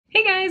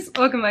guys,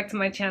 welcome back to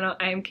my channel.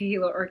 I am Kaye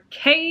or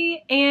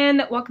Kaye,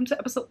 and welcome to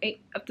episode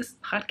 8 of this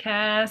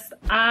podcast.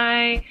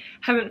 I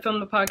haven't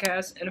filmed the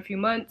podcast in a few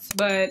months,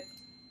 but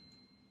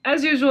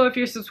as usual, if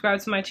you're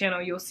subscribed to my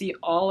channel, you'll see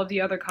all of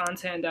the other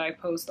content that I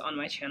post on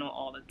my channel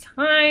all the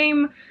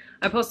time.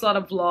 I post a lot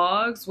of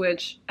vlogs,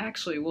 which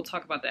actually we'll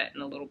talk about that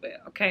in a little bit,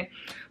 okay?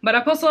 But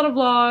I post a lot of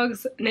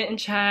vlogs, knitting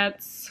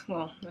chats.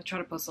 Well, I try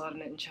to post a lot of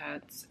knitting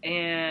chats,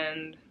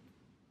 and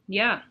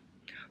yeah,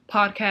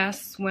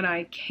 podcasts when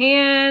I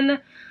can.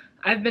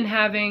 I've been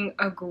having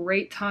a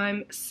great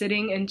time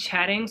sitting and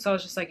chatting, so I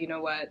was just like, you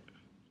know what?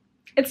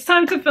 It's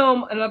time to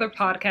film another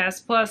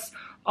podcast. Plus,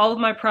 all of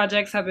my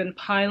projects have been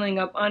piling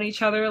up on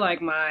each other,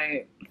 like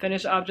my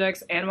finished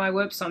objects and my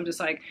whip, so I'm just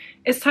like,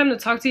 it's time to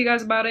talk to you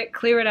guys about it,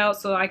 clear it out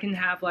so I can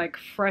have like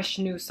fresh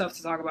new stuff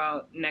to talk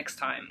about next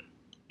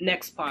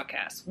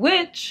podcast,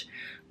 which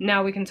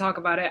now we can talk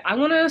about it. I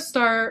want to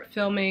start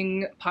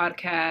filming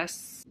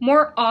podcasts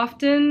more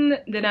often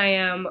than I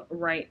am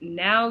right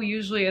now.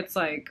 Usually it's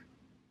like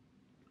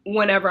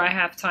whenever I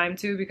have time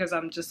to, because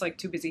I'm just like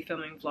too busy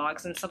filming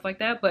vlogs and stuff like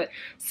that. But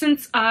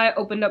since I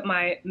opened up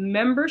my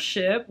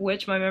membership,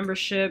 which my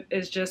membership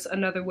is just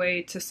another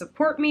way to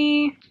support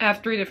me, I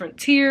have 3 different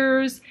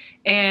tiers,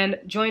 and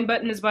join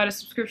button is by the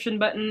subscription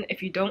button.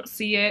 If you don't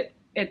see it,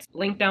 it's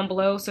linked down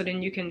below, so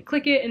then you can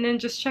click it and then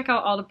just check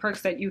out all the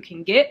perks that you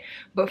can get.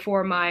 But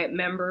for my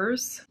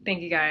members,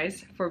 thank you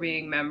guys for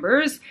being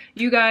members.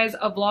 You guys,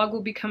 a vlog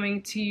will be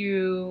coming to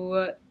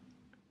you.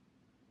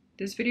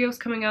 This video is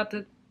coming out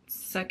the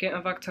 2nd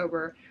of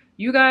October.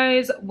 You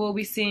guys will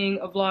be seeing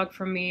a vlog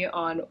from me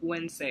on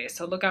Wednesday,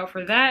 so look out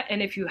for that.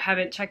 And if you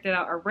haven't checked it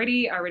out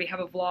already, I already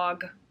have a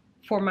vlog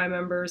for my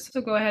members, so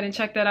go ahead and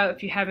check that out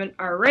if you haven't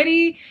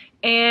already.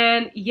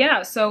 And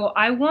yeah, so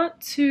I want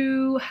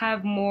to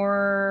have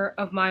more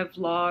of my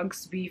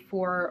vlogs be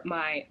for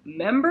my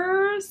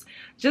members,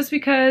 just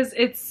because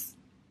it's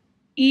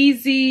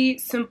easy,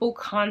 simple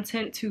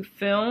content to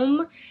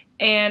film,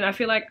 and I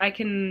feel like I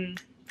can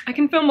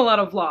film a lot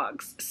of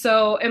vlogs.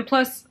 So, and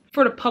plus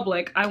for the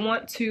public, I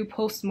want to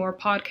post more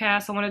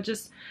podcasts. I want to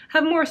just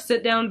have more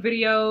sit-down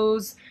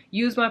videos,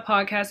 use my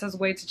podcast as a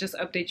way to just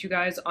update you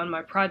guys on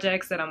my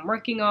projects that I'm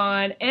working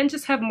on, and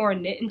just have more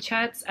knitting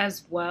chats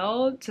as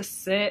well, to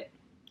sit,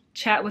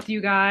 chat with you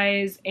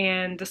guys,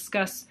 and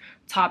discuss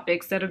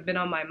topics that have been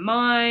on my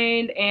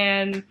mind,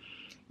 and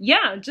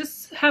yeah,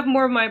 just have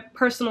more of my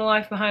personal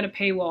life behind a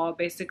paywall,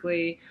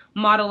 basically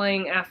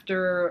modeling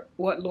after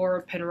what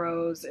Laura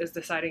Penrose is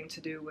deciding to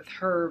do with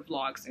her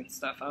vlogs and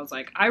stuff. I was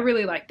like, I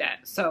really like that.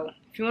 So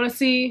if you want to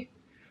see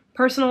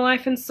personal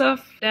life and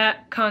stuff,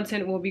 that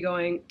content will be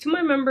going to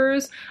my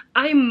members.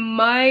 I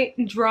might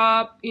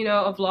drop, you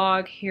know, a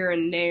vlog here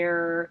and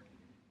there,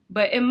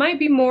 but it might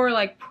be more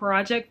like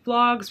project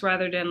vlogs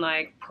rather than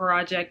like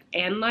project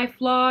and life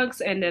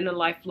vlogs, and then the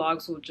life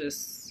vlogs will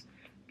just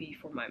be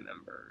for my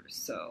members.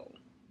 So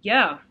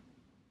yeah,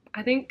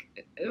 I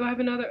think, do I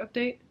have another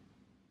update?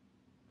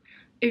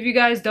 If you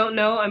guys don't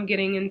know, I'm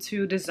getting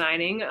into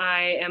designing.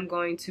 I am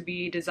going to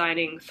be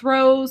designing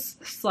throws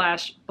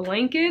 /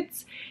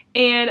 blankets,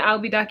 and I'll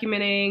be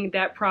documenting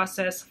that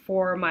process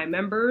for my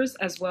members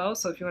as well.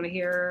 So if you want to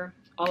hear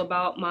all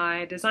about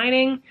my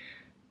designing,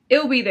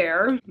 it'll be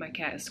there. My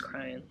cat is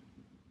crying.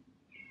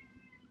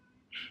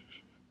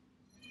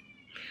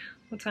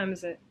 What time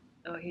is it?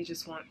 Oh, he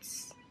just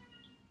wants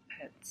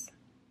pets.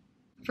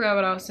 Forgot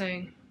what I was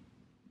saying.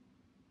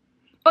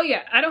 Oh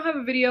yeah, I don't have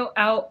a video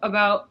out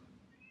about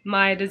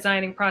my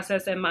designing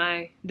process and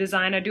my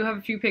design. I do have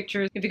a few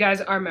pictures if you guys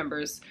are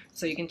members,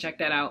 so you can check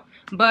that out.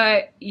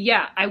 But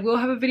yeah, I will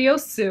have a video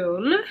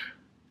soon.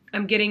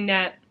 I'm getting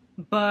that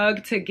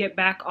bug to get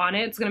back on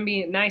it. It's gonna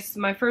be nice.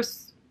 My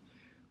first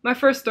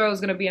throw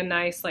is gonna be a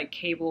nice like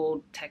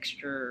cable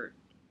texture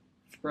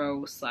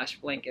throw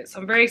 / blanket.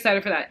 So I'm very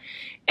excited for that.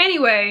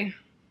 Anyway,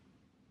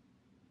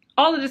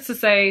 all of this to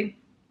say,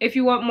 if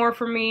you want more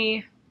from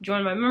me,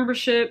 join my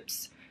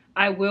memberships.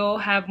 I will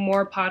have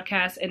more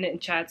podcasts and knitting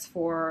chats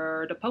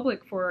for the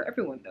public, for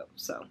everyone though.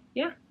 So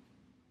yeah.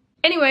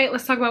 Anyway,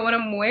 let's talk about what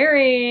I'm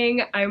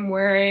wearing. I'm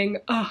wearing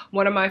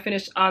one of my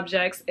finished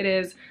objects. It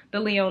is the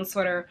Leon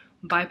sweater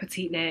by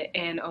Petite Knit,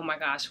 and oh my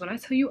gosh, when I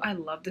tell you I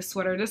love this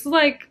sweater, this is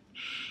like,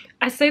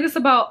 I say this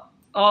about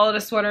all of the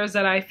sweaters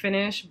that I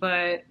finish,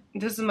 but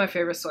this is my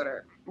favorite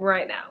sweater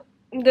right now.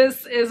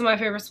 This is my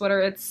favorite sweater.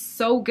 It's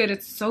so good.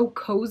 It's so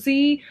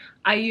cozy.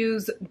 I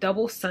use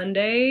Double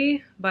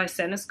Sunday by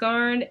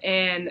Garn,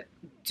 and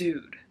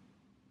dude,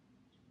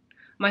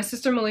 my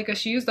sister Malika,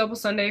 she used Double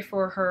Sunday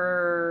for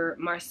her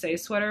Marseille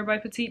sweater by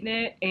Petite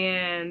Knit,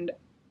 and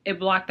it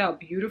blocked out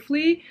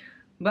beautifully.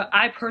 But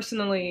I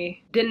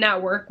personally did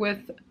not work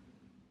with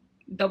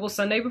Double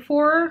Sunday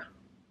before.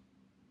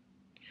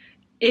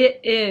 It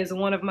is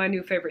one of my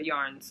new favorite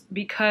yarns,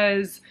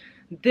 because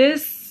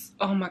this,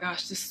 oh my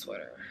gosh, this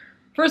sweater.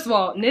 First of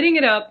all, knitting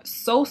it up,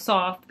 so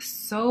soft,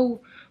 so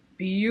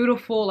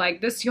beautiful.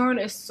 Like, this yarn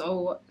is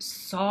so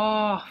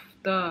soft.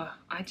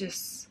 I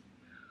just,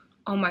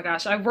 oh my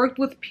gosh. I've worked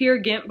with Peer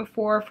Gynt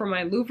before for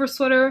my Louvre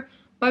sweater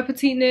by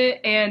Petite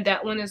Knit, and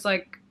that one is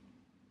like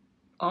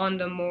on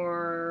the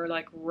more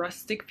like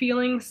rustic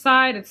feeling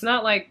side. It's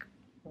not like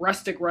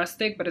rustic,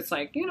 but it's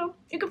like, you know,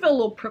 you can feel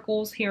little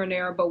prickles here and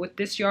there, but with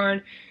this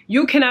yarn,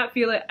 you cannot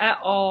feel it at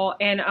all.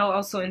 And I'll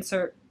also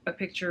insert a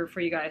picture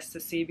for you guys to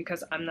see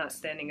because I'm not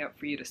standing up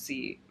for you to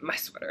see my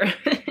sweater.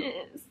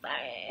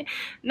 Sorry,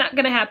 not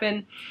gonna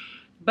happen.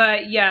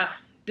 But yeah,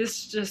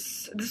 this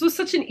was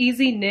such an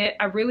easy knit.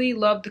 I really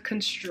love the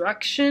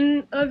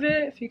construction of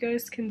it. If you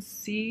guys can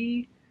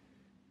see,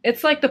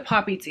 it's like the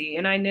poppy tee,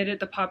 and I knitted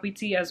the poppy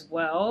tee as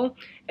well,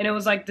 and it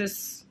was like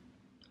this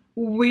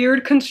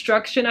weird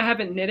construction. I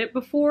haven't knitted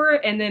before,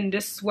 and then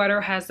this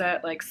sweater has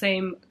that like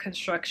same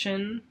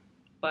construction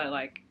but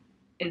like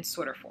in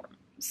sweater form.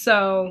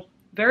 So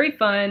very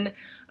fun.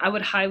 I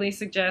would highly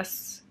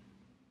suggest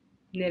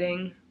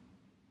knitting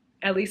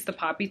at least the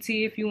poppy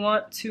tee if you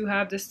want to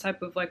have this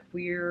type of like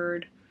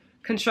weird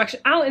construction.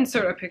 I'll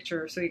insert a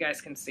picture so you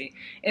guys can see.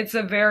 It's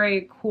a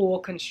very cool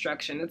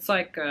construction. It's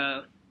like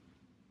a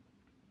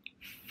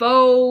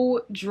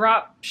faux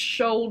drop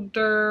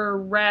shoulder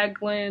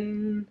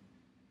raglan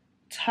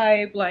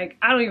type, like,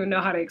 I don't even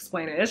know how to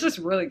explain it. It's just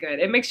really good.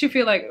 It makes you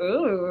feel like,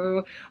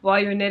 ooh, while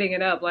you're knitting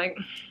it up, like,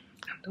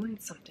 I'm doing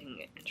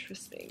something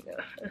interesting.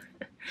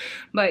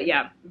 But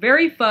yeah,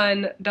 very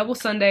fun. Double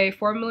Sunday,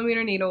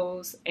 4mm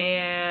needles,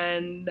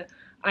 and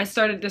I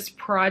started this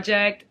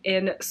project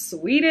in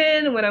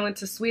Sweden when I went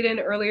to Sweden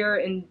earlier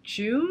in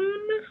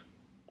June.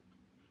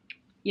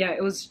 Yeah,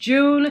 it was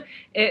June.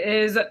 It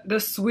is the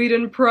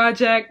Sweden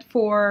project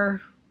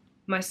for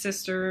my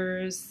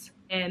sisters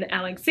and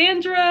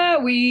Alexandra.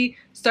 We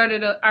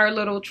started our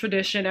little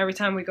tradition. Every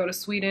time we go to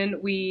Sweden,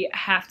 we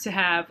have to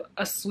have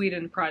a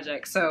Sweden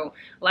project. So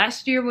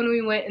last year when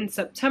we went in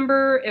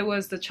September, it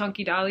was the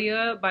Chunky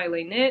Dahlia by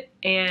Les Knit,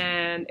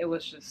 and it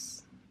was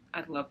just,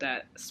 I love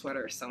that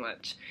sweater so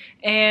much.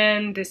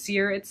 And this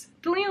year it's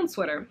the Leon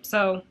sweater.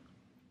 So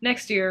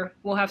next year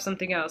we'll have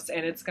something else,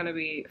 and it's gonna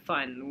be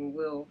fun.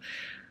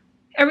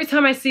 Every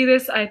time I see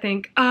this, I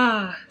think,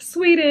 ah,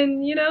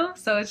 Sweden, you know?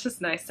 So it's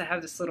just nice to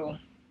have this little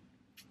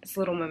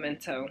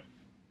memento.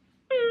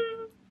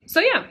 So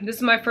yeah, this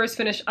is my first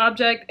finished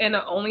object and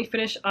the only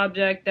finished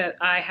object that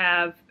I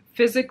have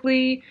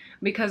physically,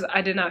 because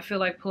I did not feel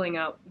like pulling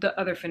out the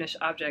other finished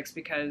objects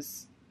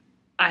because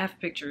I have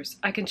pictures.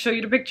 I can show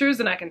you the pictures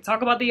and I can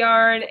talk about the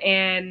yarn,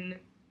 and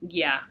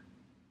yeah.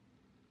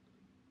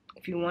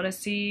 If you want to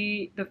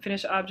see the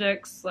finished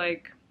objects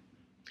like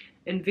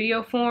in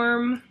video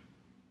form,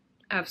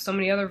 I have so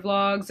many other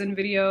vlogs and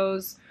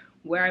videos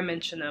where I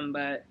mention them,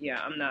 but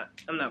yeah, I'm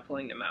not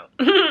pulling them out.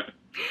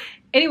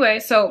 Anyway,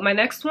 so my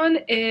next one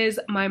is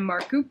my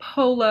Marco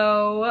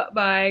Polo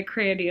by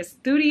Creatia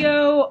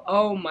Studio.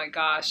 Oh my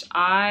gosh,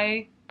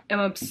 I am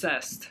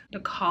obsessed. The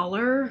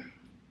collar,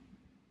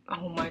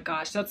 oh my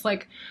gosh, that's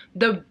like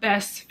the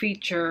best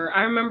feature.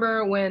 I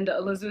remember when the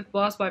Elizabeth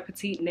Bloss by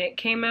Petite Knit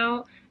came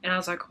out, and I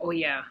was like, oh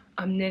yeah,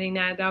 I'm knitting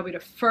that. That'll be the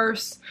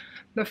first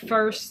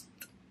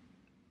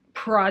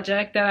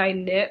project that I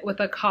knit with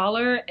a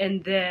collar.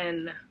 And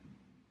then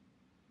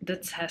the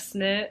test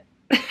knit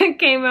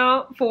came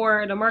out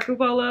for the Marco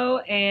Polo,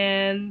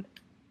 and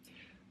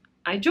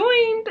I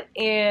joined,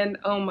 and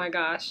oh my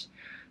gosh,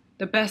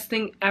 the best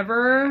thing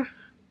ever.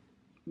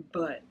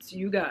 But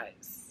you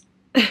guys,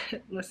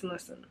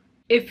 listen.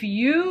 If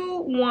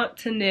you want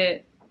to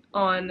knit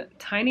on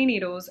tiny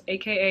needles,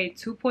 aka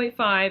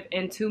 2.5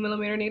 and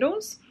 2mm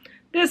needles,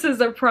 this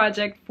is a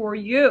project for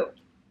you.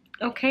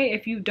 Okay,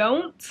 if you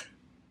don't,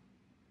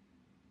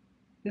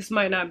 this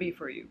might not be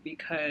for you,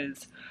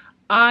 because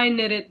I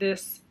knitted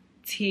this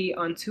tee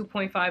on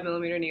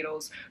 2.5mm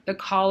needles. The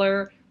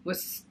collar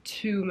was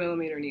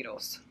 2mm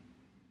needles.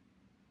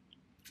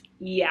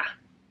 Yeah,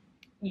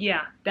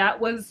 that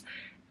was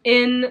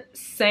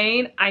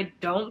insane. I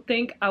don't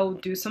think I will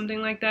do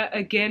something like that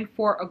again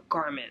for a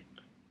garment.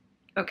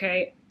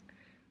 Okay,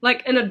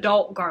 like an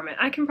adult garment,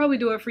 I can probably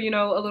do it for, you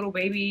know, a little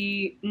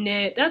baby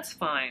knit, that's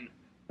fine.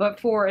 But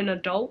for an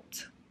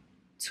adult,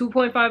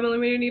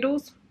 2.5mm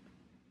needles,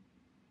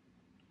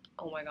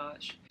 oh my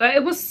gosh. But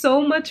it was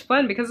so much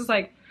fun because it's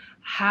like,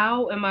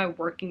 how am I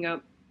working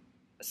up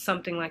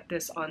something like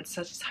this on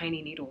such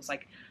tiny needles?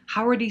 Like,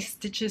 how are these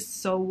stitches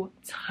so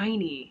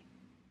tiny?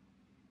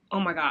 Oh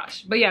my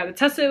gosh. But yeah, the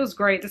test-knit was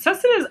great. The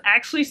test-knit is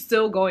actually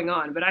still going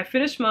on, but I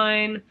finished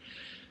mine.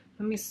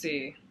 Let me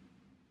see.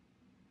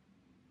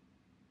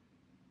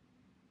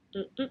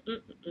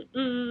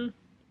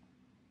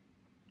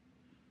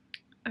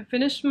 I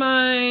finished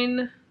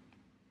mine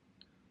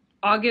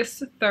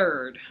August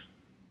 3rd.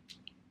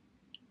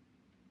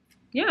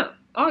 Yeah,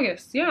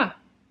 August, yeah.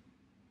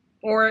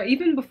 Or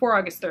even before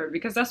August 3rd,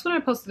 because that's when I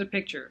posted a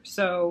picture.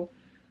 So,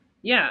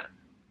 yeah.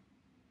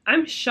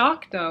 I'm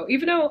shocked though,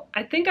 even though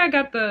I think I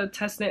got the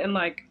test knit in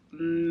like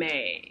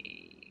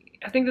May.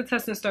 I think the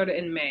test knit started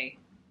in May.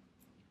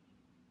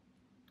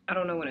 I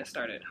don't know when it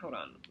started. Hold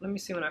on. Let me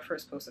see when I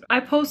first posted. I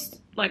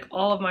post like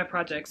all of my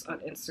projects on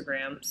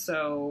Instagram.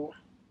 So,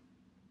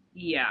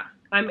 yeah.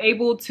 I'm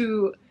able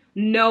to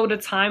know the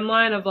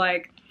timeline of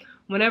like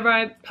whenever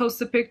I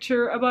post a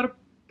picture about a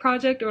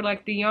project or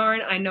like the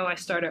yarn, I know I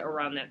started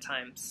around that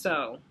time.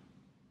 So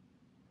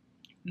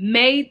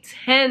May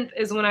 10th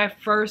is when I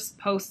first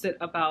posted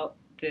about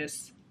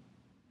this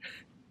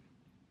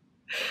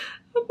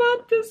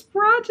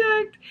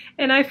project,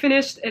 and I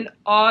finished in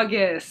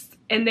August,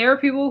 and there are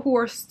people who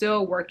are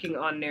still working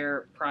on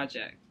their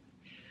project.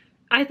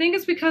 I think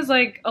it's because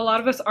like a lot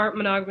of us aren't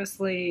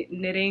monogamously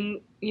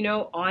knitting, you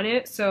know, on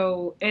it,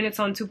 so, and it's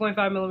on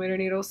 2.5mm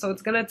needles, so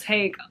it's gonna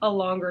take a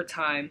longer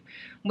time,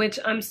 which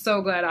I'm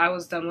so glad I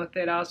was done with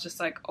it. I was just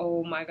like,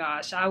 oh my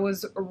gosh, I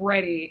was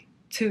ready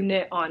to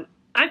knit on.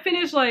 I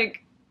finished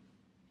like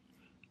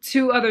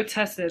 2 other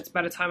test knits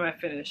by the time I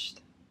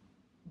finished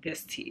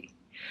this tee.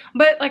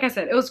 But like I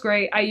said, it was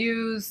great. I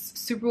used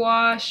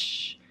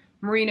superwash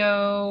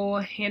merino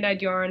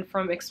hand-dyed yarn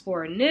from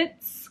Explorer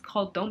Knits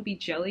called Don't Be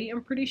Jelly,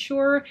 I'm pretty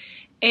sure.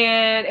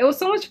 And it was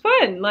so much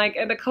fun. Like,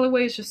 and the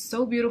colorway is just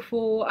so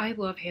beautiful. I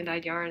love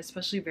hand-dyed yarn,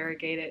 especially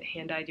variegated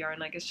hand-dyed yarn.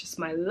 Like, it's just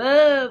my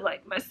love.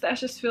 Like, my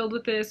stash is filled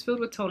with this, filled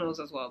with tonals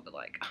as well. But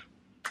like,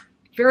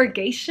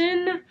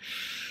 variegation,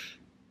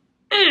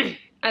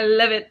 I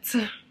love it.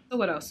 So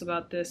what else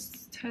about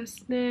this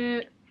test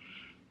knit?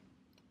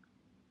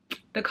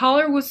 The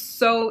collar was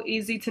so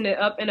easy to knit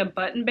up in a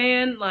button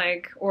band,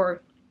 like,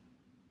 or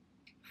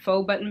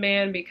faux button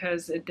band,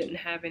 because it didn't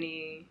have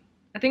any,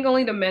 I think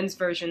only the men's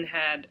version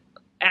had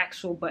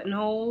actual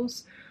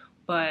buttonholes,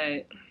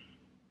 but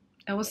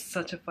it was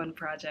such a fun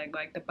project.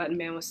 Like, the button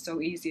band was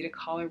so easy, the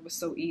collar was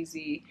so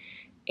easy,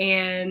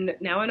 and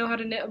now I know how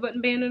to knit a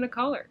button band and a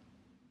collar.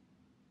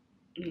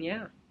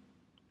 Yeah.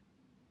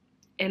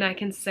 And I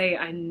can say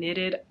I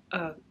knitted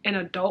an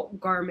adult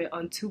garment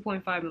on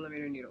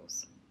 2.5mm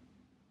needles.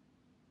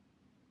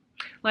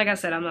 Like I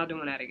said, I'm not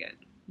doing that again.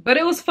 But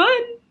it was fun.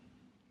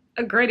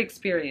 A great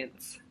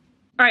experience.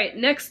 All right,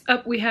 next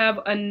up we have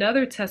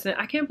another test knit.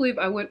 I can't believe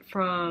I went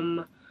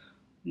from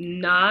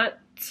not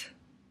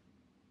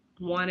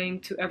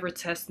wanting to ever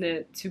test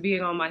knit to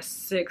being on my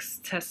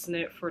 6th test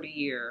knit for the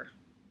year.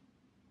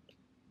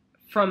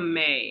 From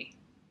May.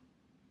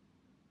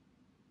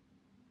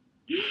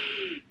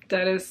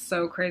 That is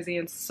so crazy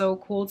and so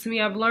cool to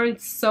me. I've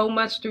learned so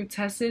much through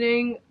test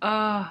knitting.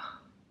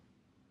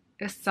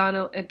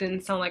 It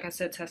didn't sound like I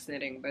said test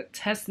knitting, but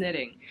test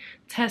knitting.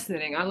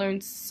 I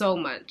learned so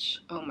much.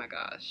 Oh my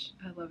gosh,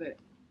 I love it.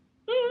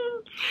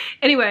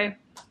 Anyway,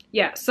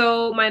 yeah,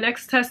 so my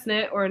next test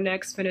knit or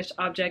next finished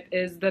object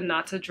is the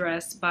Nata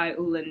dress by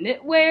Ula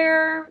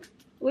Knitwear.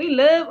 We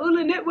love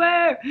Ula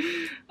Knitwear.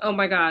 Oh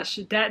my gosh,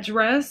 that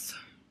dress,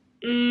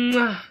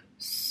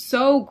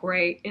 so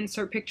great.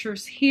 Insert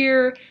pictures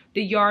here.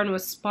 The yarn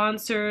was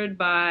sponsored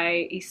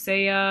by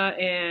Isaiah,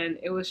 and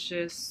it was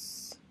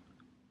just,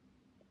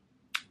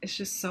 it's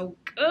just so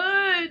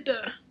good.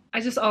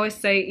 I just always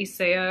say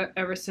Isaiah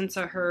ever since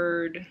I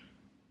heard,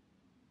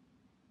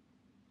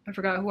 I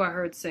forgot who I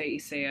heard say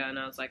Isaiah, and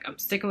I was like, I'm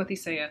sticking with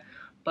Isaiah.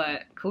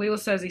 But Khalil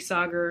says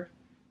Isager.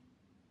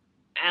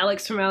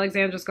 Alex from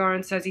Alexandra's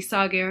Garden says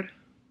Isager.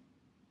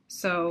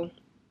 So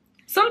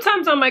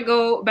sometimes I might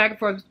go back and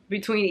forth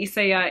between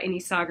Isaiah and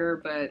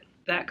Isager, but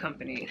that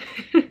company.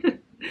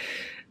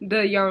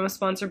 The yarn was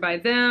sponsored by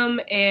them,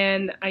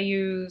 and I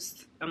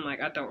used, I'm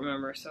like, I don't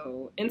remember,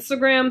 so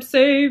Instagram,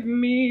 save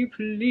me,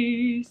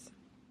 please.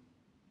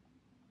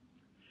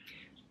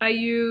 I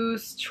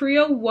used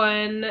Trio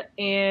 1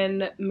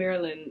 and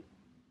Maryland,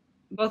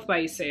 both by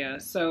Isaiah.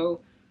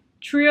 So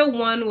Trio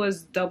 1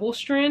 was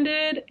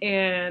double-stranded,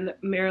 and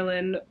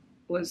Maryland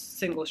was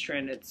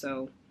single-stranded.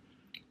 So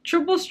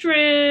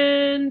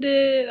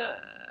triple-stranded,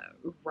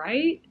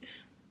 right?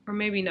 Or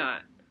maybe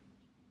not.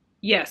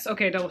 Yes,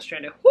 okay,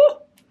 double-stranded. Woo!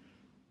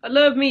 I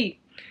love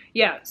me.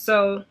 Yeah,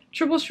 so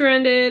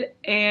triple-stranded,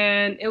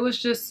 and it was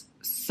just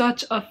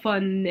such a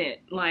fun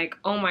knit. Like,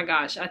 oh my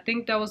gosh, I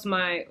think that was that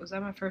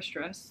my first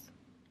dress?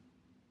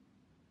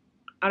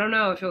 I don't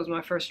know if it was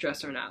my first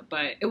dress or not,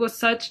 but it was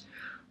such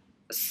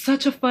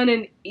a fun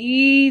and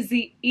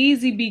easy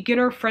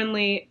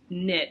beginner-friendly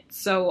knit.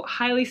 So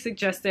highly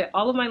suggest it.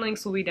 All of my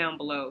links will be down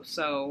below,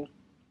 so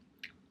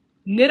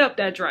knit up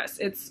that dress.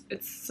 It's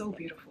so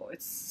beautiful.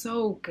 It's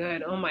so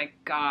good. Oh my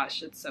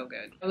gosh, it's so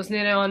good. I was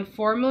knitting on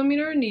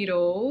 4mm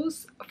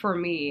needles, for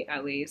me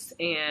at least,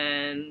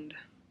 and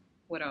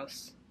what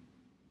else?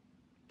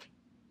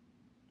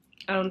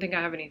 I don't think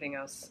I have anything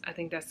else. I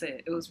think that's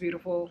it. It was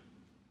beautiful.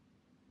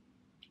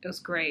 It was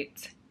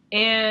great.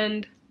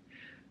 And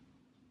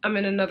I'm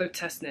in another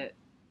test knit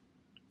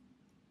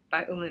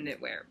by Ula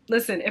Knitwear.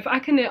 Listen, if I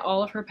can knit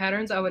all of her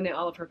patterns, I would knit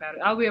all of her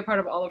patterns. I'll be a part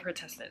of all of her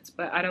test knits,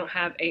 but I don't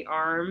have 8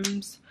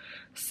 arms,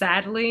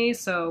 sadly,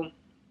 so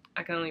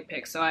I can only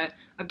pick. So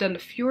I've done the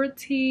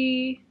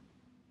Fjorti,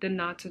 the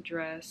Nata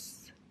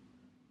dress,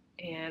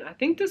 and I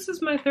think this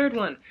is my 3rd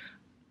one.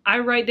 I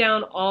write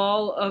down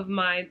all of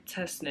my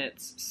test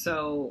knits,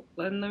 so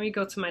let me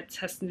go to my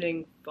test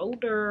knitting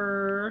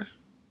folder.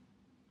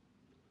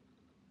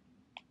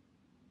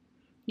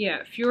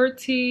 Yeah,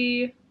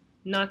 Fjorti,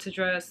 Nata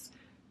dress,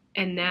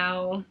 and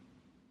now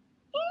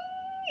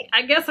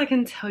I guess I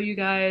can tell you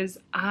guys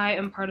I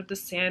am part of the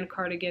Sand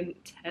Cardigan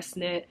test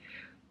knit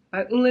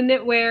by Ula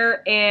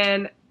Knitwear,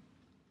 and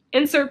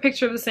insert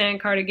picture of the sand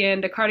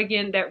cardigan, the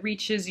cardigan that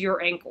reaches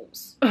your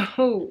ankles.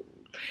 Oh,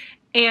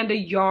 and a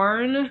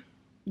yarn.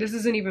 This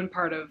isn't even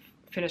part of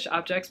finished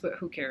objects, but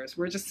who cares?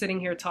 We're just sitting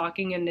here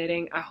talking and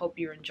knitting. I hope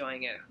you're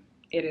enjoying it.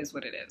 It is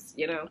what it is,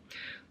 you know?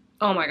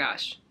 Oh my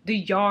gosh. The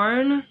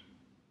yarn,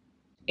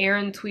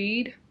 Aran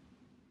Tweed.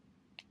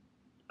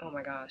 Oh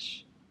my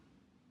gosh.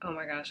 Oh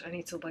my gosh. I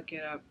need to look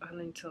it up. I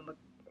need to look.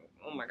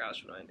 Oh my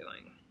gosh, what am I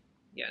doing?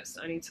 Yes,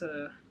 I need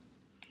to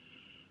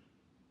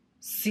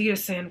see a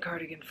sand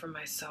cardigan for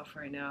myself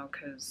right now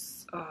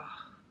because, oh,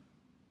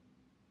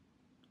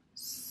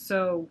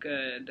 so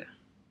good.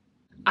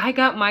 I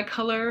got my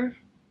color.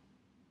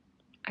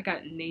 I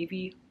got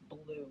navy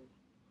blue.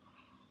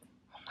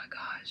 Oh my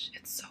gosh,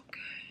 it's so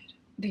good.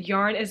 The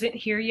yarn isn't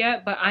here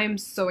yet, but I'm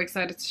so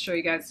excited to show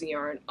you guys the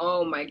yarn.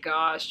 Oh my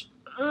gosh.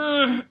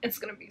 It's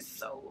gonna be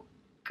so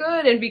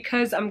good. And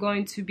because I'm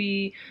going to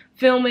be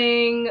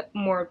filming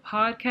more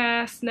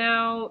podcasts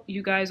now,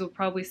 you guys will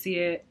probably see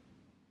it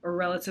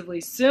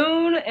relatively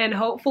soon, and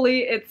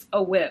hopefully it's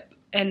a whip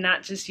and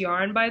not just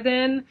yarn by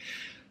then.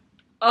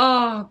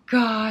 Oh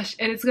gosh,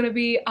 and it's gonna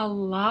be a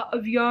lot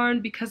of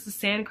yarn because the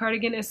sand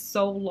cardigan is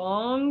so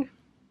long.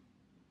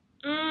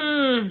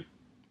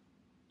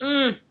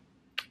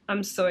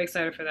 I'm so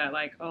excited for that.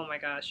 Like, oh my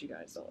gosh, you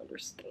guys don't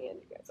understand.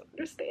 You guys don't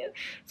understand.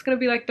 It's gonna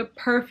be like the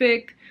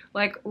perfect,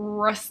 like,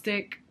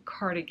 rustic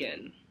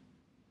cardigan.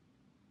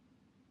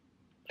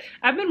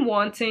 I've been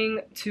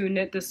wanting to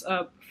knit this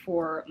up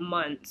for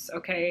months,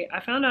 okay? I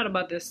found out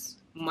about this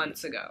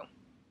months ago,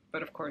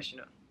 but of course, you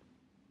know,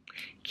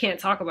 can't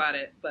talk about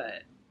it,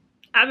 but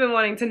I've been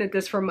wanting to knit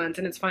this for months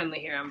and it's finally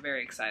here. I'm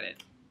very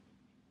excited.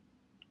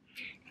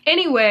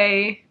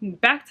 Anyway,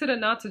 back to the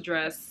Knot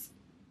dress.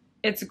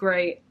 It's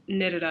great,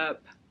 knitted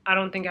up. I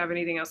don't think I have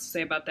anything else to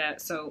say about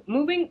that. So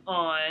moving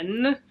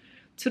on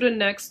to the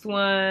next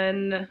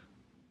one.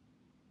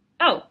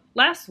 Oh,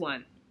 last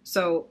one.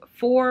 So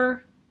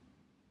four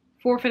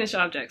finished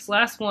objects.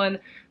 Last one,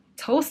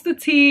 Toasted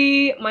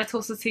Tea. My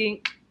Toasted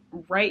Tea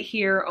right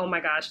here. Oh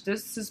my gosh,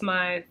 this is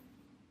my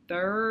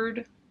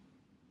third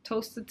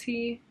Toasted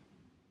Tea.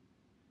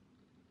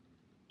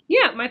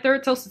 Yeah, my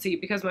third Toasted Tea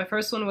because my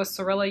first one was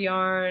Sorella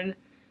yarn,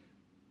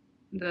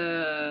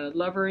 the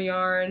Lover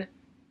yarn.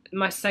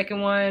 My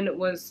second one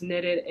was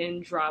knitted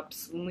in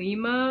Drops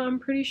Lima, I'm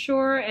pretty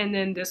sure. And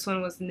then this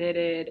one was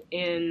knitted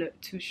in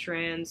 2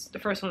 strands. The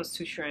first one was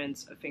 2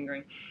 strands of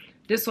fingering.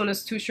 This one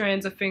is 2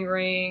 strands of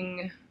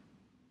fingering.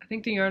 I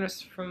think the yarn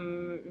is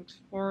from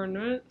Explorer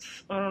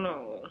Knits. I don't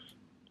know.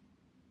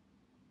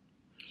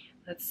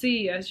 Let's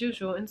see, as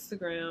usual,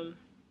 Instagram.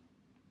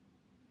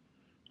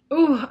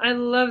 Ooh, I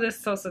love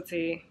this Toasted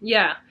Tea.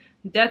 Yeah,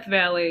 Death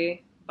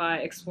Valley by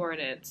Explorer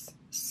Knits.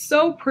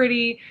 So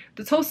pretty.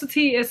 The Toasted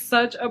Tea is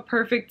such a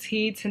perfect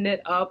tea to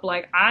knit up.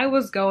 Like, I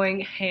was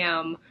going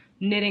ham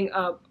knitting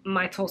up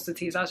my Toasted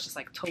Teas. I was just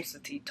like,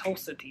 Toasted Tea,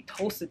 Toasted Tea,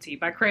 Toasted Tea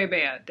by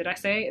Kaye. Did I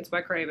say? It's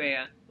by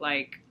Kaye.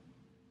 Like,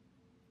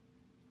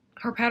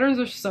 her patterns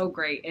are so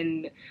great.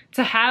 And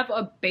to have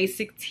a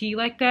basic tea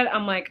like that,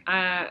 I'm like,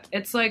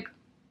 it's like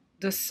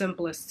the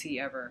simplest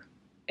tea ever.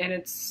 And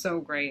it's so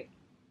great.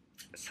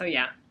 So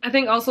yeah, I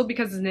think also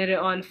because it's knitted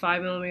on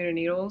 5mm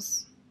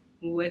needles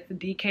with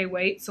DK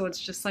weight, so it's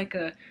just like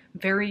a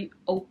very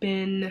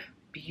open,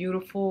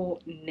 beautiful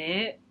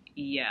knit.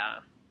 Yeah,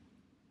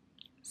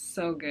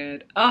 so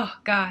good. Oh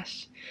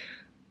gosh,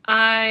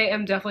 I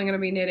am definitely gonna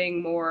be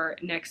knitting more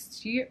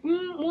next year.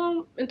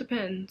 Well, it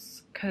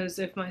depends, because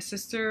if my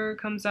sister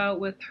comes out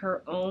with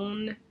her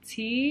own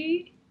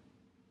tea,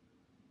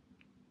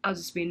 I'll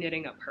just be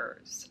knitting up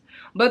hers.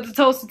 But the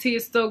Toasted Tea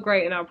is still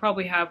great, and I'll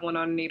probably have one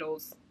on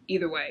needles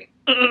either way.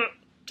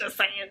 Just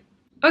saying.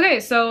 Okay,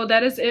 so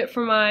that is it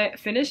for my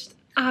finished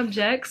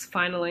objects,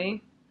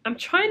 finally. I'm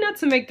trying not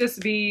to make this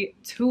be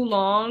too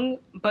long,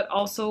 but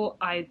also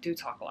I do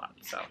talk a lot,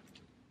 so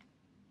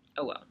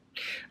oh well.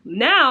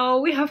 Now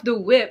we have the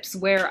whips,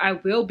 where I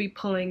will be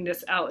pulling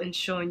this out and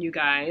showing you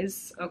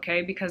guys,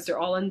 okay, because they're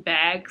all in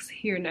bags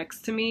here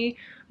next to me.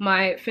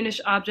 My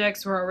finished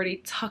objects were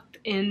already tucked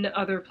in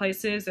other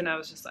places, and I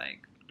was just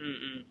like,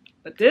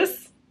 But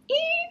this,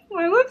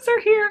 my whips are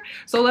here.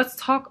 So let's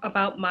talk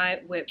about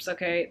my whips,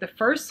 okay? The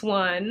first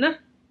one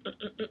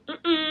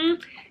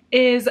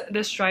is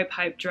the Stripe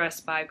Hype dress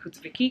by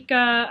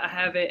Kutsuvikika. I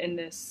have it in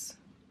this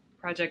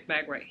project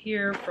bag right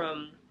here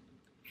from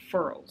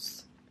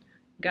Furls.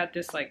 Got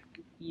this like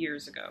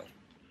years ago.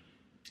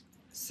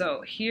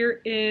 So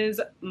here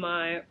is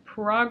my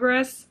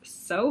progress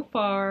so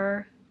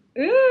far.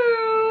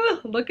 Ooh,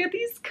 look at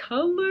these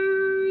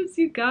colors,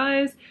 you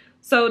guys.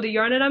 So the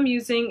yarn that I'm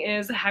using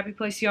is Happy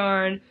Place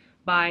yarn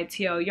by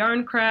TL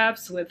Yarn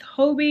Crafts with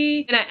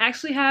Hobie. And I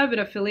actually have an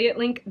affiliate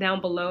link down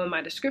below in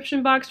my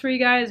description box for you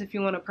guys if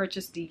you want to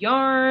purchase the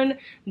yarn.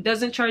 It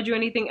doesn't charge you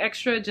anything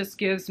extra, just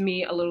gives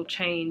me a little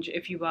change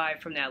if you buy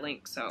from that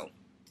link. So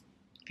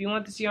if you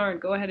want this yarn,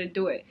 go ahead and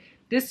do it.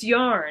 This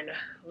yarn,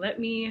 let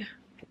me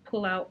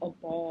pull out a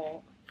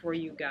ball for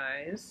you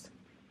guys.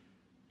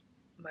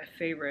 My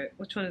favorite,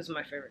 which one is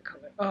my favorite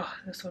color? Oh,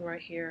 this one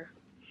right here.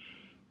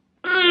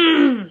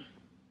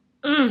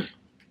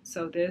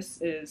 So this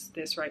is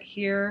this right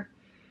here.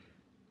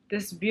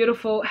 This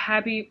beautiful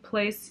Happy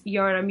Place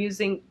yarn. I'm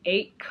using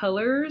 8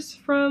 colors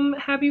from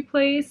Happy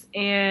Place,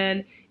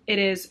 and it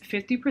is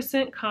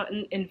 50%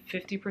 cotton and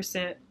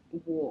 50%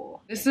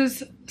 wool. This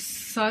is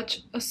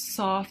such a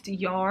soft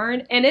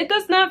yarn, and it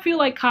does not feel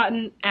like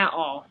cotton at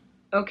all,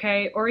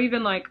 okay? Or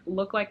even like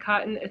look like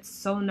cotton. It's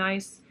so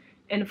nice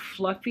and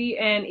fluffy,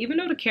 and even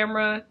though the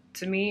camera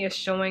to me is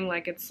showing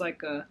like it's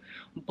like a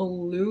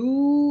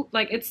blue,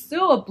 like it's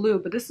still a blue,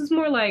 but this is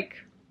more like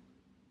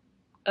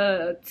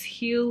a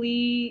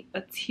tealy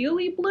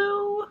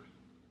blue,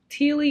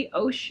 tealy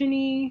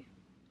oceany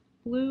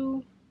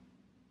blue.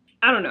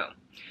 I don't know.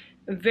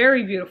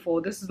 Very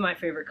beautiful. This is my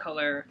favorite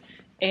color,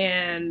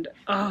 and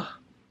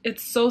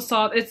it's so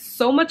soft. It's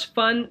so much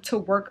fun to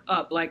work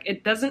up. Like,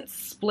 it doesn't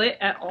split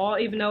at all,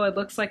 even though it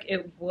looks like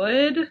it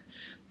would.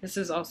 This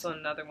is also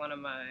another one of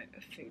my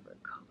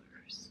favorite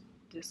colors.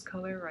 This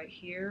color right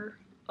here.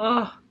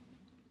 Oh,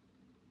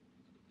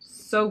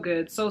 so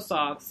good, so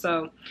soft.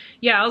 So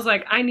yeah, I was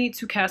like, I need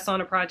to cast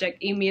on a project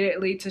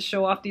immediately to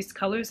show off these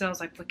colors, and I was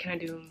like, what can I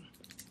do?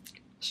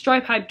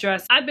 Stripe hype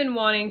dress. I've been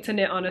wanting to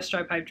knit on a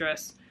stripe hype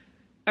dress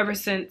ever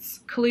since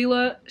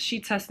Kalila, she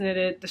test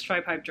knitted the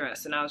stripe hype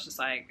dress, and I was just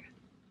like,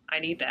 I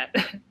need that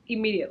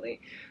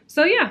immediately.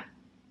 So yeah,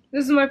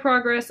 this is my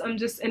progress. I'm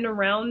just in the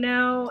round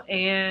now,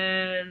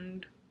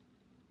 and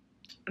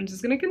I'm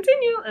just gonna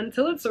continue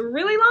until it's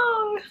really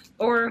long,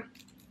 or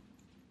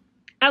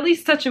at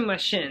least touching my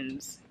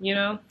shins, you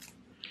know?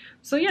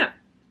 So yeah,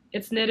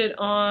 it's knitted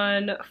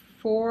on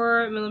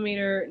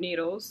 4mm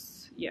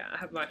needles. Yeah, I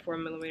have my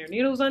 4mm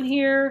needles on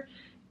here,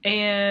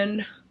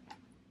 and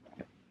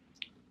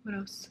what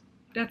else?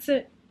 That's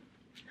it.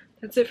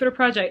 That's it for the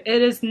project.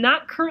 It is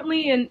not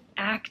currently an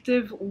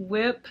active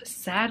whip,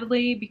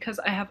 sadly, because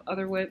I have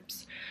other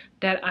whips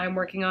that I'm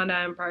working on that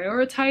I'm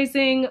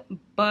prioritizing,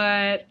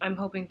 but I'm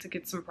hoping to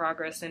get some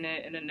progress in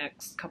it in the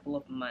next couple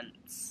of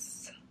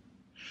months.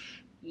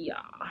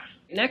 Yeah.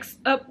 Next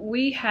up,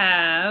 we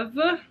have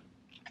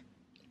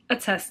a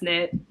test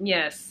knit.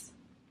 Yes,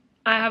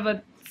 I have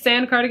a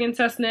sand cardigan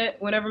test knit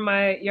whenever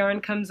my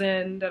yarn comes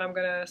in that I'm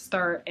gonna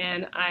start,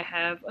 and I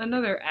have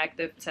another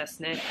active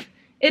test knit.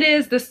 It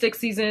is the Stick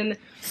Season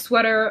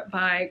sweater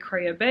by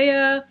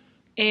Kaye,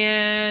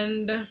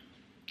 and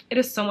it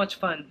is so much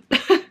fun.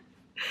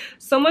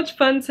 So much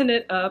fun to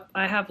knit up.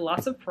 I have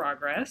lots of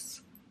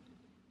progress,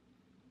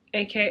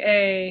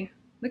 aka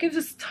look at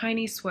this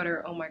tiny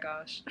sweater. Oh my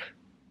gosh.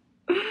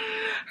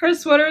 Her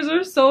sweaters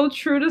are so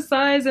true to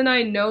size, and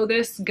I know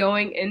this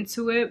going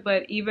into it,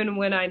 but even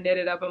when I knit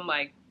it up, I'm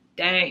like,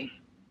 dang,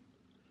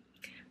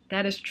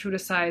 that is true to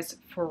size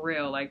for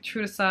real. Like,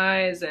 true to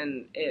size,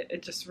 and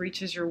it just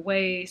reaches your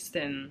waist.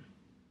 And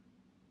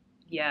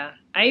yeah,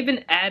 I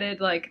even added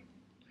like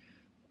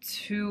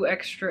 2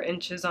 extra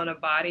inches on a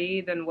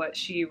body than what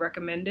she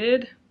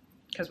recommended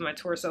because my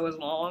torso is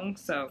long.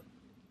 So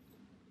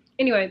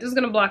anyway, this is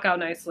gonna block out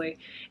nicely,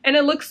 and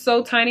it looks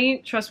so tiny.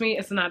 Trust me,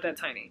 it's not that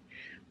tiny.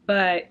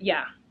 But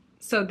yeah,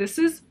 so this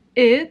is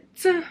it.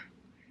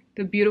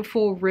 The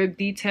beautiful rib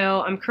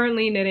detail. I'm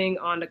currently knitting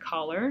on the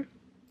collar,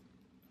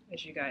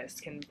 as you guys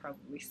can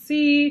probably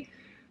see.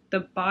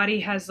 The body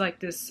has like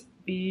this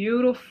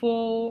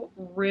beautiful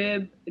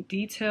rib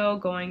detail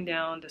going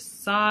down the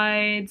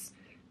sides,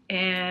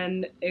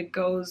 and it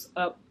goes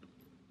up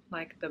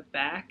like the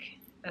back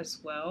as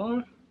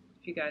well.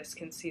 If you guys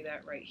can see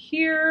that right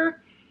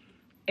here.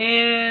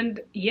 And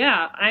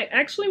yeah, I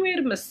actually made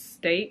a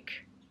mistake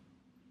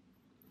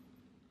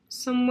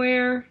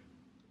somewhere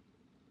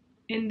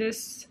in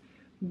this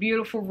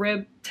beautiful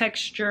rib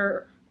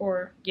texture,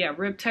 or yeah,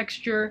 rib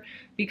texture,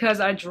 because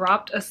I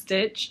dropped a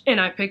stitch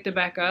and I picked it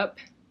back up,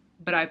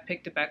 but I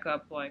picked it back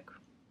up like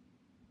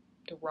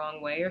the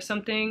wrong way or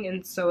something,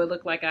 and so it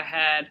looked like I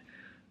had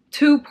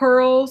 2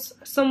 pearls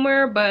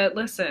somewhere. But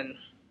listen,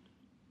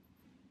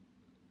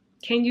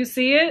 can you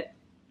see it?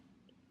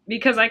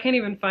 Because I can't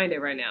even find it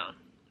right now.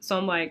 So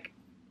I'm like,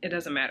 it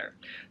doesn't matter.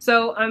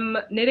 So I'm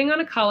knitting on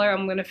a collar.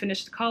 I'm gonna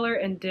finish the collar,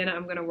 and then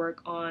I'm gonna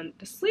work on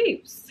the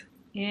sleeves,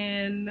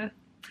 and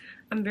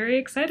I'm very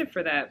excited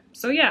for that.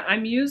 So yeah,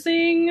 I'm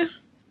using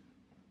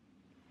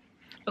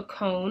a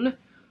cone,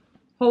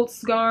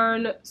 Holtz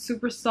Garn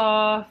Super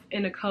Soft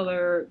in the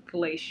color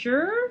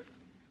Glacier.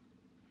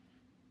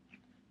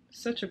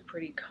 Such a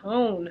pretty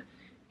cone.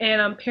 And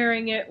I'm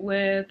pairing it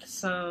with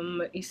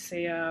some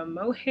Isaiah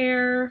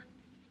mohair,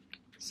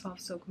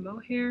 soft silk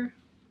mohair.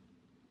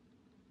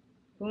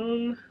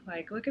 Boom,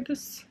 like look at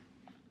this.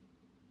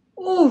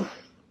 Ooh,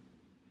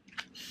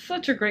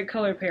 such a great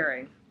color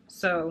pairing.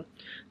 So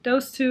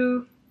those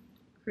two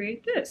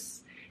create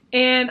this.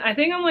 And I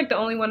think I'm like the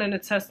only one in the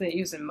test knit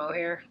using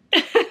mohair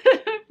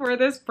for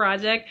this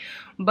project,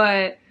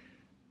 but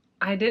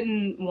I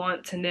didn't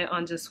want to knit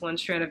on just one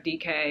strand of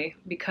DK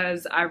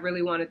because I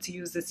really wanted to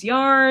use this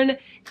yarn,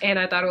 and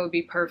I thought it would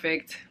be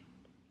perfect.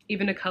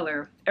 Even the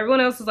color. Everyone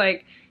else is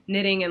like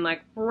knitting in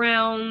like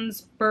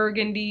browns,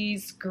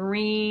 burgundies,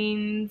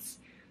 greens,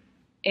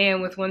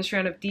 and with one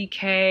strand of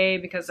DK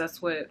because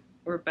that's what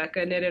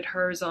Rebecca knitted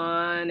hers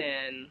on,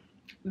 and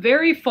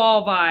very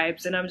fall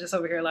vibes, and I'm just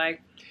over here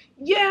like,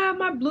 yeah,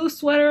 my blue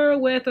sweater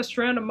with a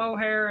strand of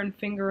mohair and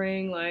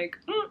fingering, like,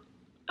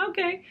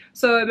 okay.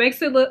 So it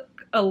makes it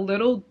look a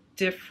little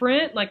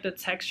different, like the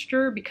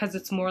texture, because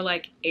it's more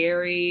like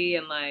airy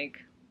and like,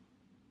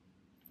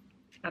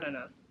 I don't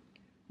know.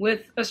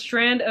 With a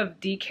strand of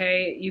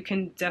DK, you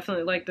can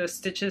definitely, like, the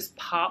stitches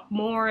pop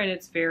more and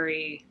it's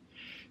very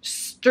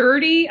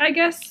sturdy, I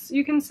guess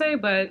you can say,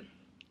 but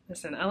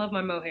listen, I love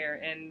my mohair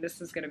and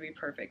this is gonna be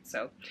perfect.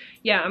 So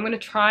yeah, I'm gonna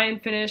try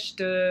and finish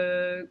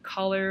the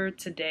collar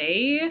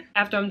today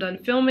after I'm done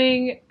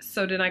filming,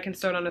 so then I can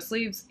start on the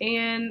sleeves.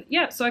 And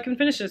yeah, so I can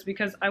finish this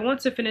because I want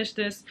to finish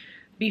this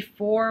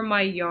before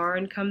my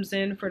yarn comes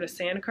in for the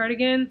sand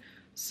cardigan.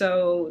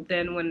 So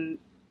then when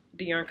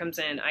the yarn comes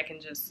in, I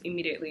can just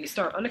immediately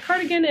start on the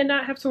cardigan and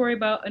not have to worry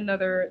about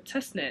another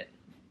test knit.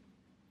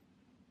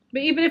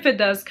 But even if it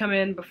does come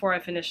in before I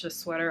finish the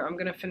sweater, I'm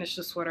gonna finish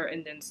the sweater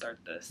and then start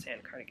the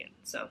sand cardigan.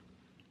 So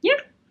yeah,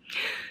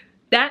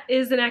 that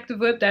is an active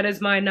whip. That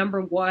is my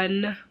number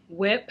 1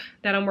 whip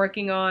that I'm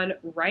working on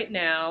right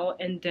now.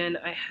 And then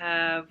I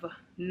have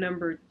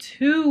number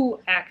 2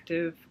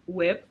 active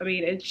whip. I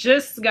mean, it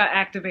just got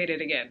activated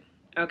again,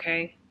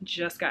 okay?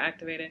 Just got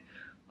activated.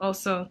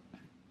 Also,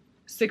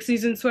 6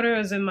 season sweater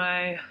is in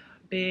my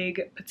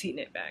big petite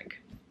knit bag.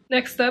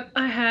 Next up,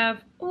 I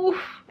have, ooh,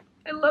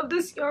 I love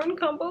this yarn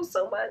combo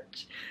so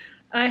much.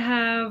 I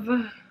have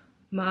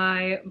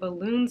my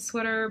balloon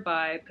sweater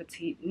by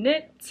Petite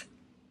Knit.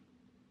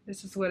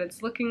 This is what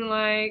it's looking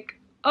like.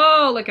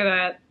 Oh, look at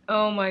that.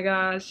 Oh my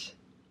gosh.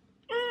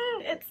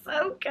 It's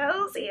so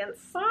cozy and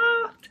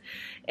soft.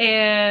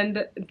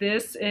 And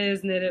this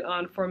is knitted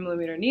on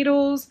 4mm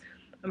needles.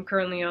 I'm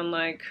currently on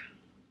like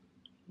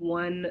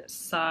one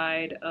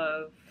side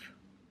of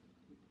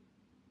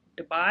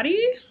the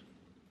body,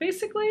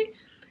 basically.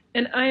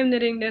 And I am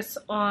knitting this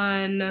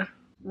on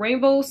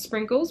Rainbow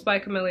Sprinkles by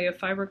Camellia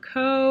Fiber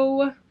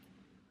Co.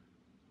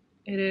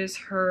 It is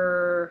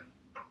her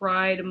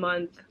Pride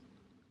Month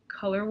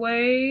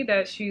colorway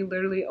that she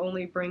literally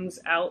only brings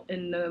out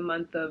in the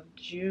month of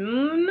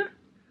June.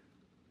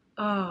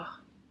 Oh,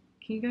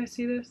 can you guys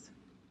see this?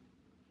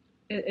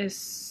 It is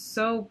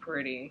so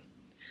pretty.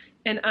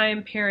 And I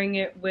am pairing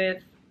it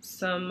with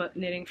some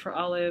Knitting for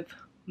Olive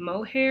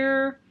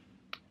mohair.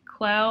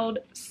 Cloud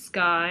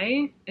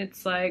Sky.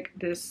 It's like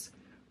this,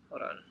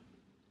 hold on,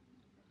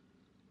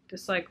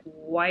 this like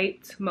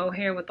white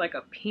mohair with like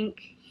a pink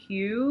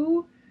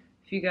hue,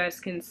 if you guys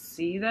can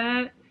see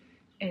that.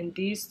 And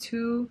these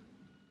two,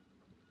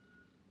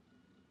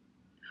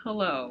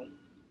 hello,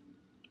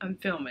 I'm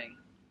filming.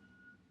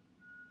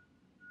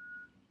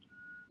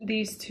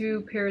 These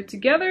two paired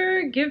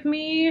together give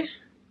me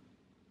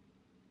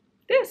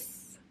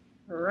this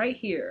right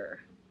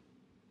here.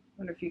 I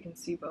wonder if you can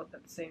see both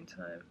at the same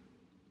time.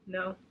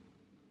 No.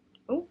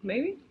 Oh,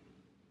 maybe?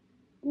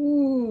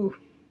 Ooh.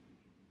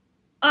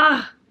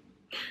 Ah!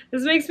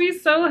 This makes me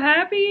so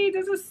happy.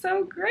 This is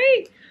so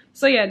great.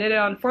 So yeah, I did it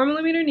on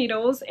 4mm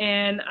needles,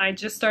 and I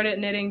just started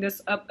knitting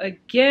this up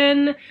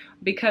again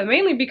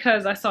mainly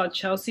because I saw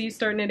Chelsea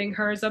start knitting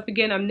hers up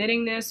again. I'm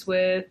knitting this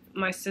with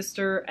my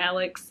sister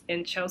Alex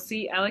and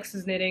Chelsea. Alex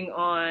is knitting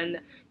on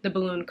the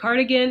balloon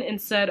cardigan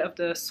instead of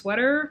the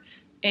sweater,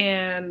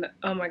 and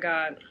oh my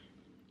god,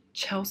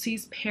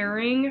 Chelsea's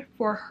pairing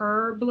for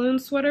her balloon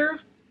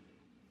sweater,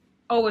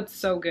 oh, it's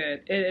so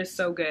good. It is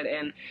so good.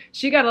 And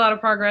she got a lot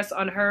of progress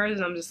on hers,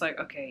 and I'm just like,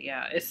 okay,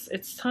 yeah,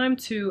 it's time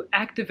to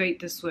activate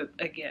this whip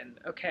again,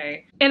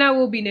 okay? And I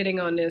will be knitting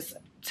on this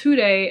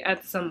today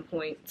at some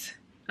point.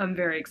 I'm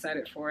very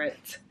excited for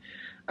it.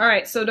 All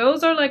right, so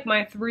those are like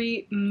my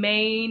 3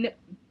 main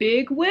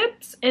big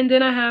whips, and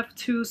then I have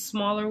 2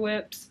 smaller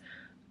whips.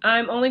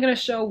 I'm only going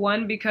to show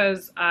one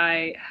because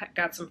I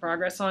got some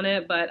progress on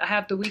it, but I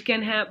have the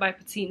Weekend Hat by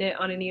Petite Knit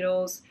on the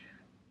needles.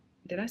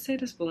 Did I say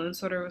this balloon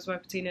sweater was by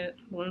Petite Knit?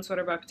 Balloon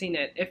sweater by Petite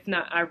Knit. If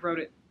not, I wrote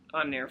it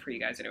on there for you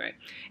guys anyway.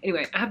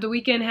 Anyway, I have the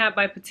Weekend Hat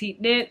by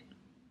Petite Knit.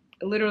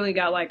 It literally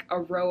got like a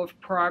row of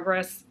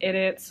progress in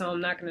it, so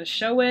I'm not going to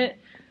show it.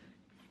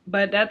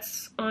 But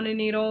that's on the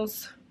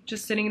needles,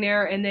 just sitting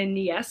there. And then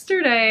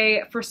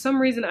yesterday, for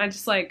some reason, I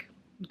just like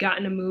got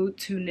in a mood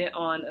to knit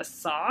on a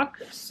sock.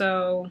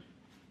 So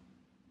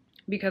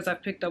because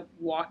I've picked up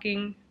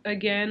walking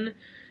again,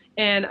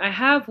 and I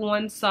have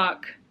one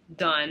sock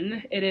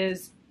done. It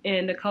is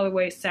in the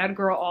colorway Sad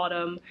Girl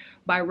Autumn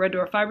by Red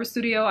Door Fiber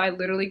Studio. I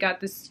literally got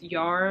this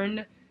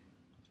yarn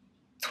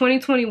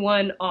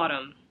 2021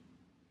 autumn,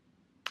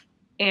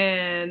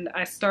 and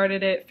I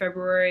started it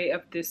February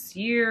of this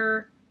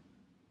year.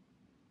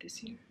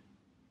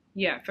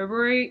 Yeah,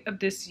 February of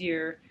this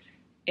year,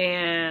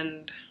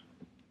 and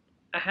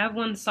I have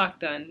one sock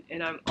done,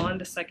 and I'm on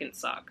the second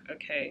sock.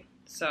 Okay,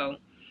 so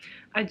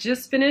I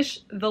just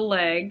finished the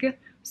leg,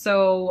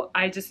 so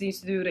I just need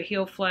to do the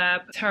heel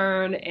flap,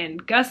 turn,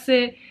 and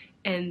gusset,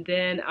 and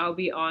then I'll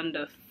be on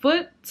the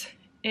foot.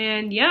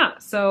 And yeah,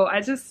 so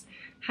I just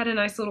had a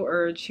nice little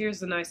urge.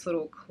 Here's a nice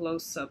little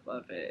close-up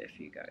of it, if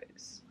you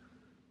guys,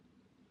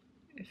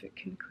 if it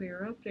can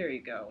clear up. There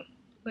you go.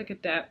 Look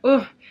at that.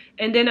 Oh,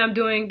 and then I'm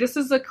doing, this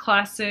is a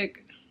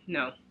classic,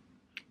 no.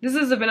 This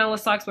is a Vanilla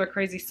Socks by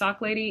Crazy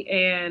Sock Lady,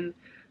 and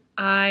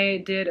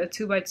I did a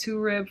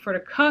 2x2 rib for the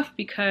cuff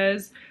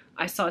because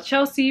I saw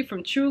Chelsea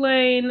from True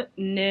Lane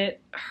knit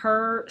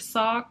her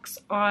socks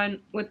on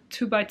with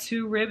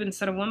 2x2 rib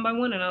instead of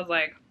 1x1, and I was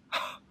like,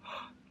 oh,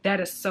 that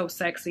is so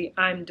sexy.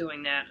 I'm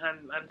doing that.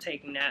 I'm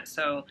taking that.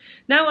 So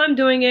now I'm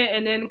doing it,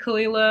 and then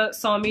Kalila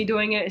saw me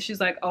doing it, and she's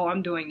like, oh,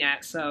 I'm doing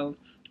that. So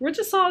we're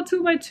just all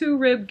 2x2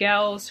 rib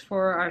gals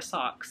for our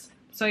socks.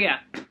 So yeah,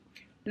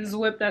 this is a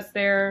whip that's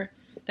there.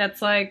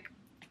 That's like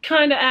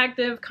kind of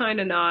active, kind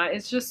of not.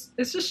 It's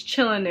just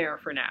chilling there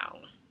for now.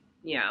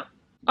 Yeah.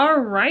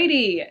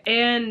 Alrighty,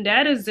 and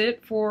that is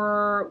it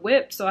for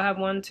whips. So I have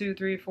 1, 2,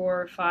 3,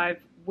 4, 5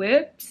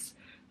 whips.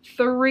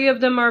 3 of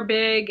them are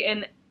big,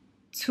 and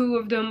 2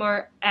 of them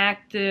are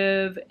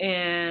active,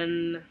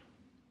 and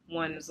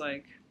 1 is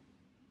like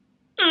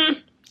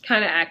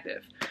kind of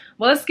active.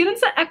 Well, let's get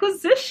into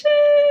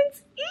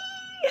acquisitions.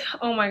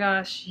 Oh my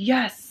gosh,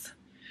 yes,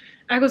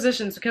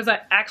 acquisitions, because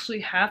I actually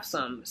have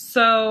some.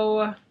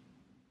 So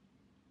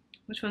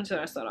which one should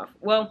I start off?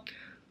 Well,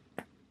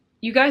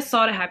 you guys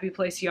saw the Happy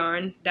Place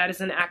yarn. That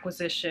is an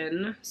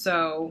acquisition.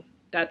 So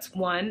that's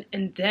 1.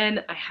 And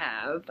then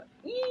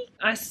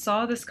I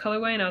saw this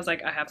colorway and I was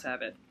like, I have to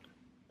have it.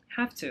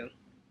 Have to.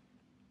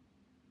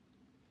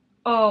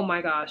 Oh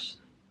my gosh.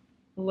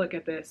 Look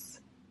at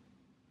this.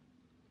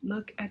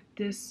 Look at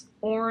this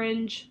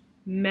orange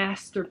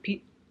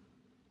masterpiece.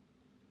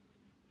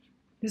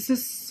 This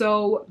is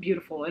so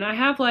beautiful. And I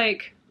have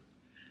like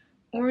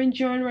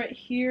orange yarn right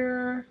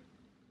here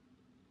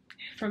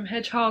from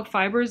Hedgehog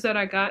Fibers that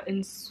I got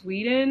in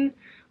Sweden,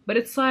 but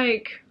it's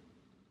like,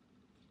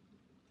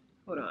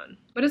 hold on,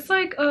 but it's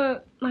like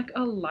a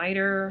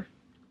lighter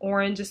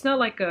orange. It's not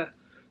like a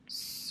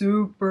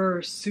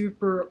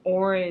super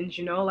orange,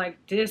 you know, like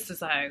this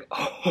is like,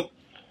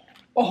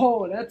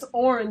 oh, that's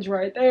orange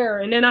right there.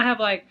 And then I have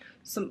like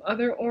some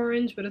other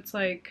orange, but it's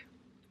like,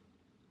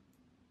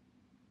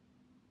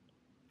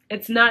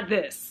 it's not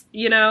this,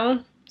 you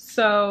know?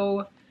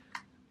 So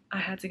I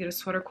had to get a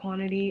sweater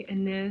quantity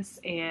in this,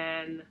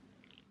 and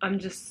I'm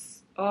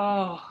just,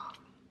 oh,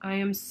 I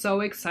am so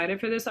excited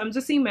for this. I'm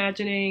just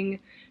imagining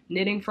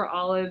Knitting for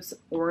Olive's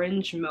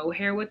orange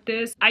mohair with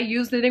this. I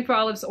use Knitting for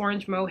Olive's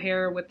orange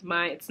mohair with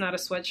my It's Not a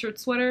Sweatshirt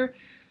sweater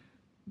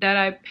that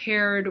I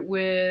paired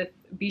with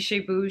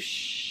Biche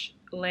Bouche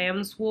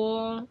lamb's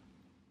wool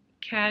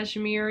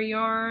cashmere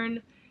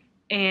yarn,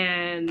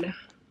 and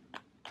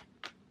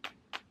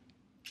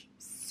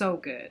so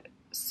good.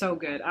 So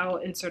good. I'll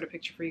insert a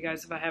picture for you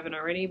guys if I haven't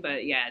already,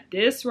 but yeah,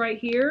 this right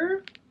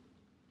here,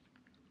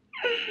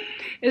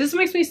 it just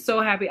makes me so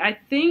happy. I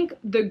think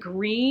the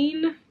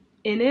green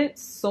in it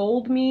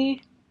sold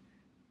me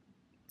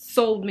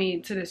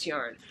to this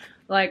yarn.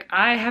 Like,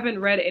 I haven't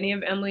read any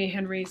of Emily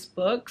Henry's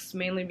books,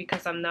 mainly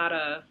because I'm not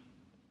a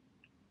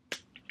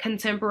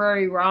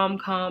contemporary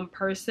rom-com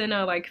person.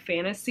 I like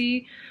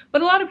fantasy,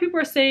 but a lot of people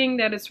are saying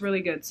that it's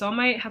really good, so I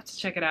might have to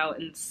check it out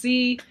and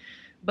see.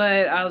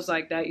 But I was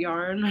like, that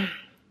yarn,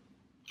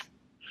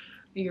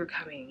 you're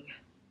coming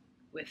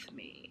with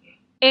me.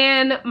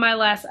 And my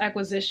last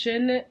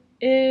acquisition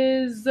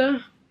is,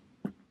 it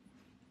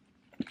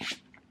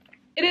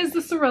is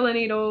the Sorella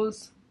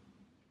Needles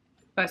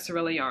by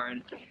Sorella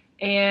Yarn.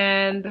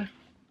 And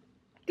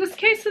this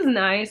case is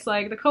nice.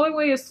 Like, the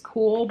colorway is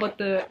cool, but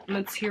the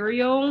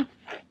material,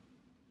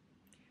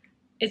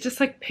 it just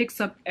like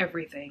picks up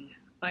everything.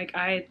 Like,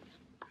 I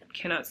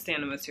cannot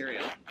stand the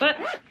material. But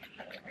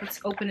let's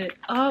open it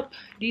up.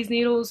 These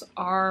needles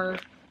are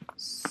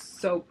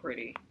so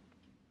pretty.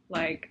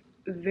 Like,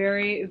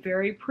 very,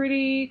 very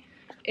pretty.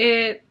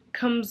 It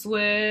comes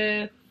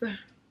with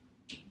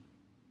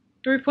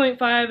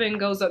 3.5 and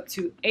goes up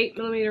to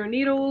 8mm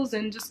needles,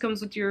 and just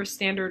comes with your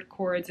standard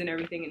cords and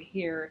everything in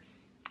here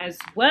as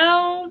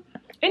well.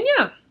 And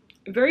yeah,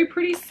 very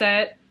pretty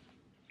set.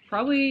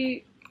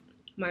 Probably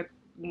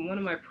one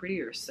of my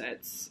prettier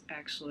sets,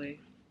 actually,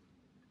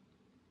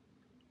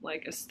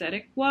 like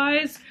aesthetic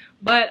wise.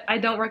 But I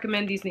don't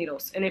recommend these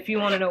needles, and if you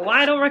want to know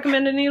why I don't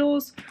recommend the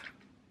needles,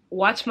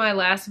 watch my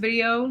last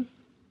video.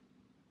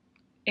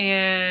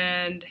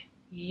 And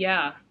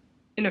yeah,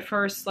 in the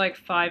first like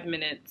 5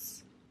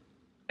 minutes,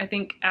 I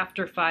think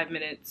after 5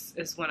 minutes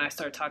is when I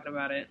start talking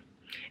about it.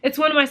 It's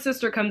when my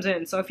sister comes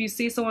in. So if you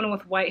see someone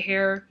with white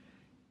hair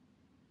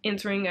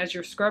entering as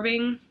you're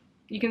scrubbing,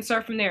 you can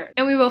start from there.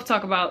 And we both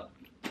talk about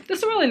the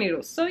Sorella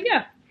needles. So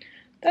yeah,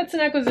 that's an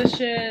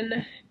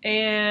acquisition,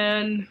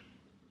 and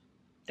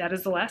that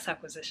is the last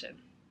acquisition.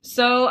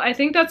 So I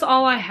think that's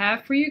all I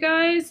have for you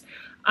guys.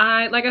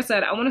 Like I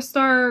said, I want to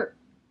start,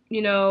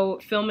 you know,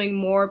 filming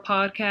more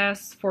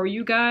podcasts for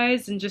you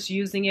guys and just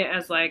using it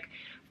as like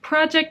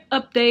project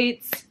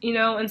updates, you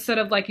know, instead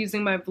of like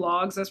using my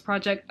vlogs as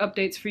project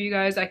updates for you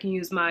guys. I can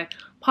use my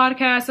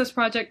podcast as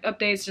project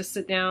updates, just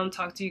sit down,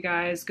 talk to you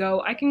guys,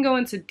 I can go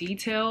into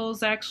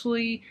details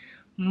actually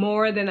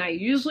more than I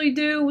usually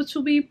do, which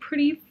will be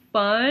pretty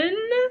fun.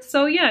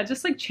 So yeah,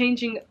 just like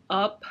changing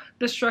up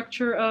the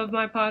structure of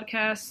my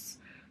podcasts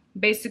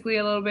basically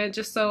a little bit,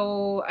 just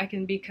so I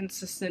can be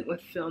consistent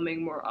with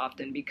filming more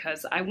often,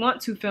 because I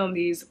want to film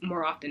these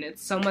more often.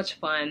 It's so much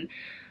fun.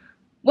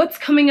 What's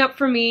coming up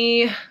for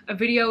me? A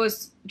video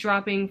is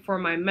dropping for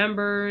my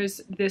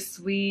members this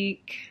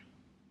week.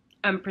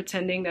 I'm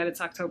pretending that it's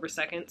October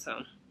 2nd,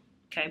 so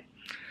okay.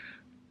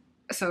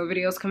 So a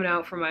video's coming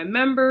out for my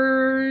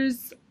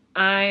members.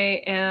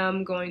 I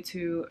am going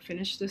to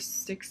finish this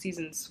 6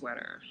 season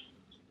sweater.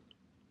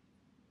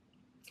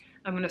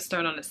 I'm going to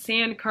start on a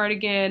sand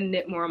cardigan,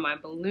 knit more on my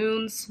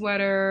balloon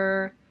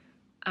sweater.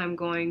 I'm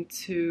going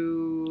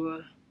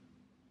to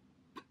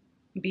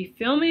be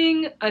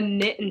filming a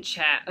knit and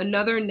chat,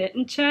 another knit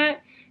and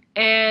chat,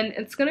 and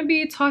it's going to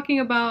be talking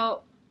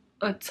about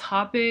a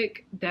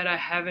topic that I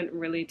haven't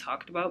really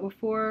talked about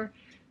before,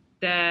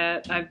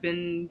 that I've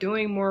been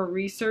doing more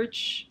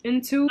research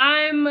into.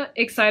 I'm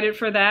excited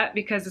for that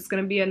because it's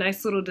going to be a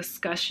nice little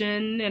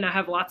discussion, and I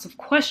have lots of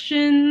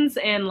questions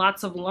and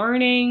lots of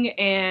learning,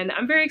 and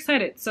I'm very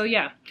excited. So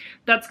yeah,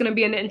 that's going to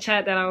be a knit and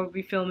chat that I will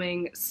be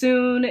filming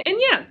soon, and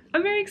yeah,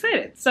 I'm very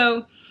excited.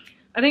 So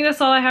I think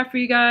that's all I have for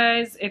you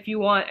guys. If you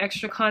want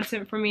extra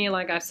content from me,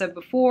 like I've said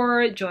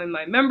before, join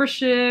my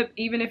membership.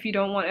 Even if you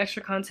don't want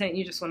extra content,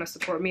 you just want to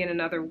support me in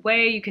another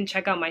way, you can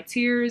check out my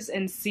tiers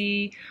and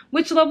see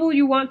which level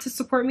you want to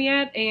support me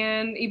at.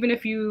 And even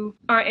if you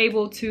are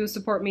able to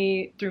support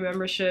me through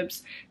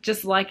memberships,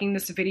 just liking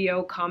this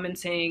video,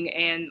 commenting,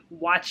 and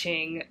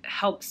watching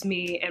helps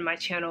me and my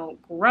channel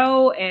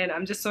grow. And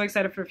I'm just so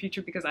excited for the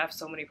future because I have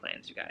so many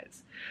plans, you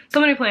guys.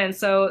 So many plans.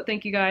 So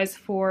thank you guys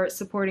for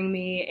supporting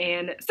me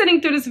and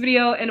sitting through this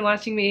video and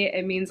watching me.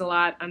 It means a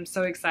lot. I'm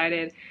so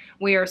excited.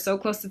 We are so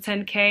close to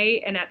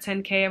 10K, and at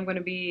 10K I'm going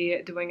to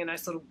be doing a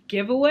nice little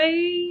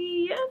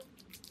giveaway,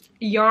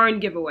 yarn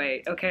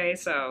giveaway. Okay,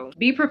 so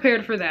be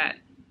prepared for that.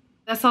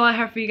 That's all I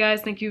have for you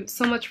guys. Thank you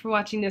so much for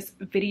watching this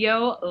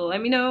video.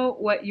 Let me know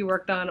what you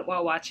worked on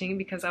while watching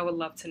because I would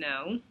love to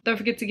know. Don't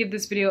forget to give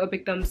this video a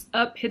big thumbs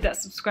up, hit that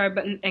subscribe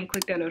button, and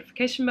click that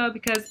notification bell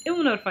because it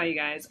will notify you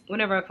guys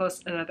whenever I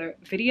post another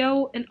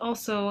video. And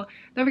also,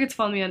 don't forget to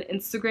follow me on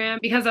Instagram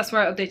because that's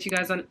where I update you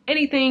guys on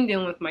anything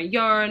dealing with my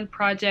yarn,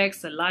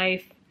 projects,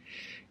 life,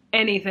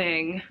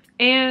 anything.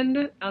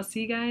 And I'll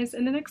see you guys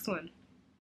in the next one.